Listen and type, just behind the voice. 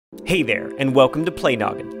Hey there, and welcome to Play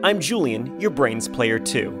Noggin. I'm Julian, your brain's player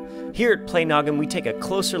 2. Here at Play Noggin, we take a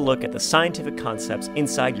closer look at the scientific concepts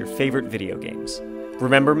inside your favorite video games.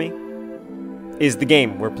 Remember Me? Is the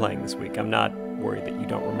game we're playing this week. I'm not worried that you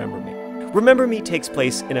don't remember me. Remember Me takes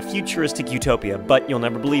place in a futuristic utopia, but you'll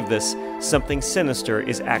never believe this, something sinister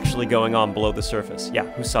is actually going on below the surface. Yeah,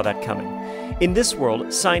 who saw that coming? In this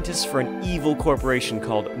world, scientists for an evil corporation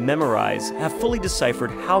called Memorize have fully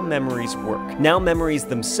deciphered how memories work. Now memories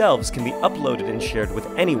themselves can be uploaded and shared with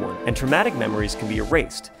anyone, and traumatic memories can be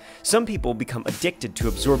erased. Some people become addicted to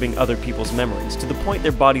absorbing other people's memories, to the point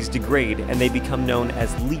their bodies degrade and they become known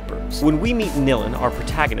as leapers. When we meet Nilin, our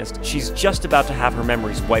protagonist, she's just about to have her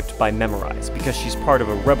memories wiped by Memorize, because she's part of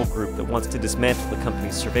a rebel group that wants to dismantle the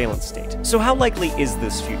company's surveillance state. So how likely is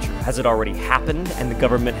this future? Has it already happened, and the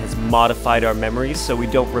government has modified our memories so we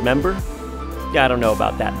don't remember? Yeah, I don't know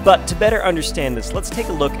about that. But to better understand this, let's take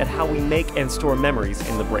a look at how we make and store memories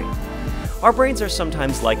in the brain. Our brains are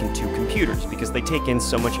sometimes likened to computers because they take in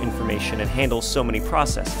so much information and handle so many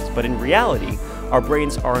processes, but in reality, our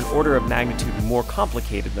brains are an order of magnitude more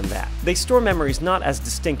complicated than that. They store memories not as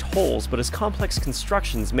distinct wholes, but as complex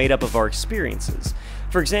constructions made up of our experiences.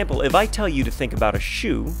 For example, if I tell you to think about a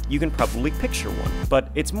shoe, you can probably picture one, but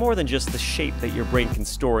it's more than just the shape that your brain can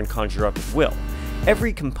store and conjure up at will.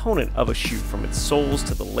 Every component of a shoe, from its soles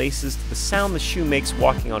to the laces to the sound the shoe makes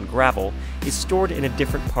walking on gravel, is stored in a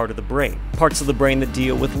different part of the brain. Parts of the brain that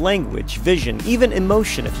deal with language, vision, even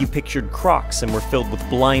emotion if you pictured Crocs and were filled with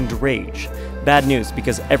blind rage. Bad news,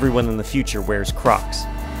 because everyone in the future wears Crocs.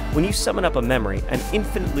 When you summon up a memory, an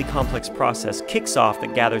infinitely complex process kicks off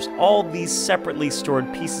that gathers all these separately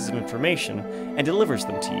stored pieces of information and delivers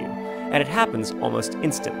them to you, and it happens almost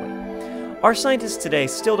instantly. Our scientists today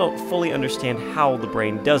still don't fully understand how the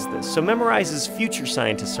brain does this, so Memorize's future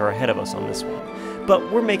scientists are ahead of us on this one.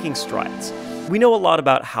 But we're making strides. We know a lot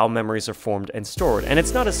about how memories are formed and stored, and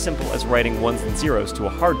it's not as simple as writing ones and zeros to a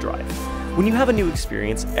hard drive. When you have a new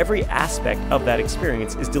experience, every aspect of that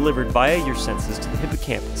experience is delivered via your senses to the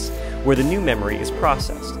hippocampus, where the new memory is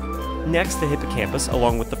processed. Next, the hippocampus,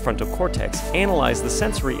 along with the frontal cortex, analyze the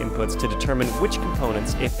sensory inputs to determine which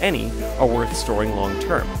components, if any, are worth storing long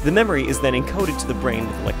term. The memory is then encoded to the brain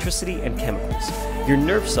with electricity and chemicals. Your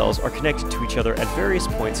nerve cells are connected to each other at various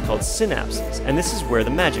points called synapses, and this is where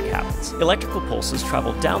the magic happens. Electrical pulses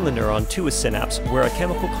travel down the neuron to a synapse, where a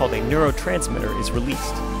chemical called a neurotransmitter is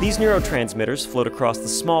released. These neurotransmitters float across the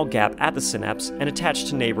small gap at the synapse and attach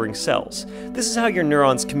to neighboring cells. This is how your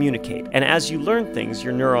neurons communicate, and as you learn things,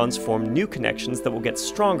 your neurons form new connections that will get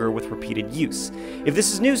stronger with repeated use. If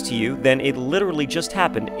this is news to you, then it literally just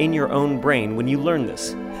happened in your own brain when you learned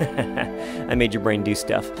this. I made your brain do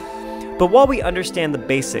stuff. But while we understand the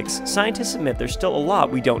basics, scientists admit there's still a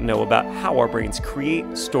lot we don't know about how our brains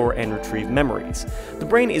create, store, and retrieve memories. The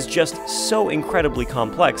brain is just so incredibly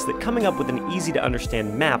complex that coming up with an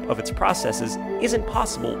easy-to-understand map of its processes isn't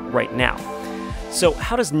possible right now. So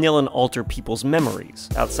how does Nilin alter people's memories,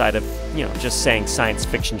 outside of, just saying science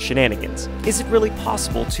fiction shenanigans? Is it really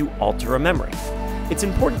possible to alter a memory? It's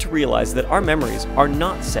important to realize that our memories are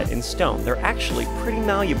not set in stone. They're actually pretty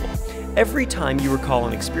malleable. Every time you recall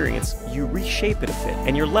an experience, you reshape it a bit,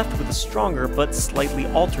 and you're left with a stronger but slightly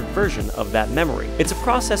altered version of that memory. It's a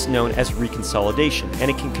process known as reconsolidation,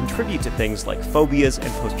 and it can contribute to things like phobias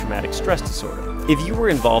and post-traumatic stress disorder. If you were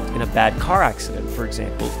involved in a bad car accident, for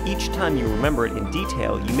example, each time you remember it in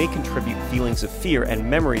detail, you may contribute feelings of fear and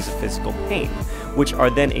memories of physical pain, which are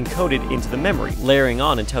then encoded into the memory, layering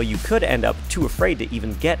on until you could end up too afraid to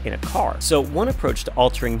even get in a car. So one approach to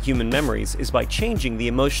altering human memories is by changing the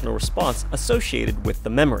emotional response associated with the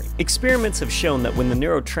memory. Experiments have shown that when the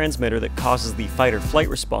neurotransmitter that causes the fight-or-flight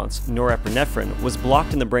response, norepinephrine, was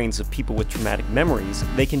blocked in the brains of people with traumatic memories,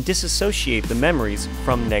 they can disassociate the memories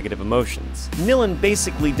from negative emotions. Nilin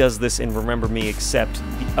basically does this in Remember Me, except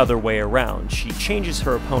the other way around. She changes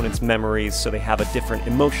her opponent's memories so they have a different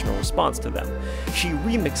emotional response to them. She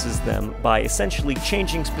remixes them by essentially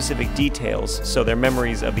changing specific details so their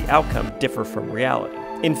memories of the outcome differ from reality.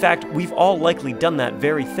 In fact, we've all likely done that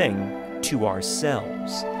very thing to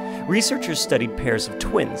ourselves. Researchers studied pairs of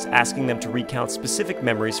twins, asking them to recount specific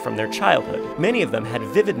memories from their childhood. Many of them had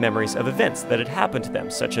vivid memories of events that had happened to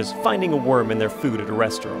them, such as finding a worm in their food at a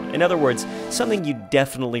restaurant. In other words, something you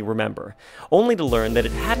definitely remember, only to learn that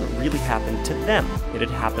it hadn't really happened to them. It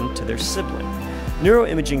had happened to their sibling.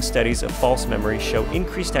 Neuroimaging studies of false memory show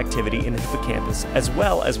increased activity in the hippocampus as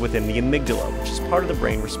well as within the amygdala, which is part of the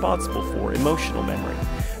brain responsible for emotional memory.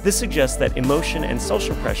 This suggests that emotion and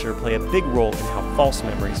social pressure play a big role in how false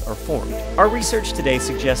memories are formed. Our research today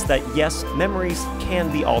suggests that yes, memories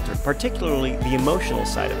can be altered, particularly the emotional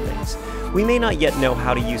side of things. We may not yet know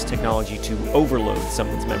how to use technology to overload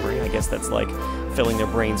someone's memory. I guess that's like filling their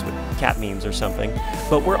brains with cat memes or something,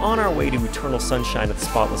 but we're on our way to eternal sunshine at the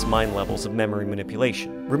spotless mind levels of memory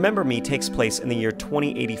manipulation. Remember Me takes place in the year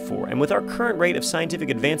 2084, and with our current rate of scientific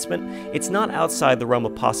advancement, it's not outside the realm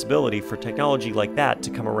of possibility for technology like that to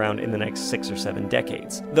come around in the next 6 or 7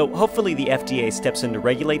 decades. Though hopefully the FDA steps in to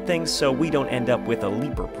regulate things so we don't end up with a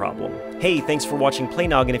leaper problem. Hey, thanks for watching Play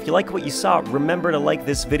Noggin. If you like what you saw, remember to like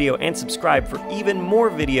this video and subscribe for even more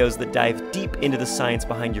videos that dive deep into the science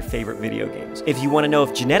behind your favorite video games. If you want to know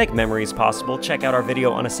if genetic memory is possible, check out our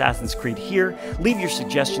video on Assassin's Creed here. Leave your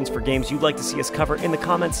suggestions for games you'd like to see us cover in the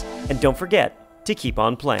comments, and don't forget to keep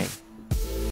on playing.